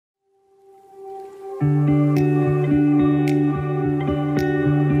I am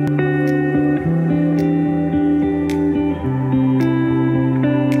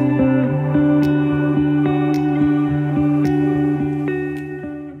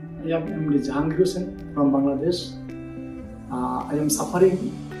Jahangir Hossain from Bangladesh. I am suffering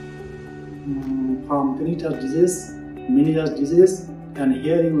from tinnitus disease, meningitis disease, and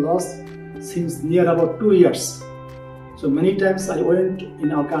hearing loss since near about 2 years. So many times I went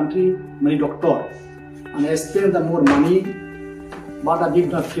in our country, many doctors, and I spent the more money, but I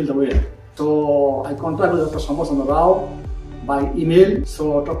did not feel the well. So I contacted Dr. Sambhasan Rao by email.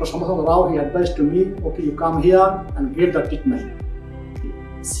 So Dr. Sambhasan Rao, he advised to me, okay, you come here and get the treatment.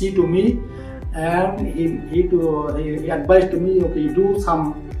 See to me, and he advised to me, okay, you do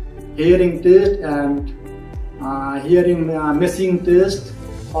some hearing test and hearing machine test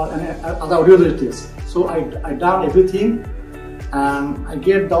or other audio test. So I done everything and I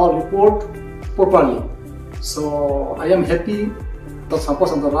get the report properly. So I am happy. The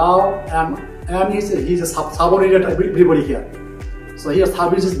Sambhasan Rao and he's a subordinate everybody here. So his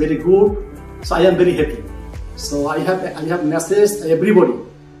service is very good. So I am very happy. So I have messaged everybody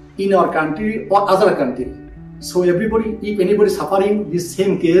in our country or other country. So everybody, if anybody suffering this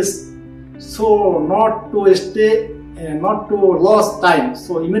same case, so not to stay and not to lose time.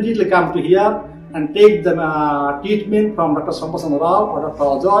 So immediately come to here and take the treatment from Dr. Sambhasan Rao or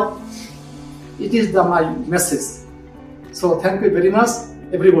Dr. Ajay. It is my message. So thank you very much,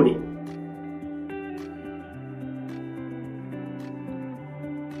 everybody.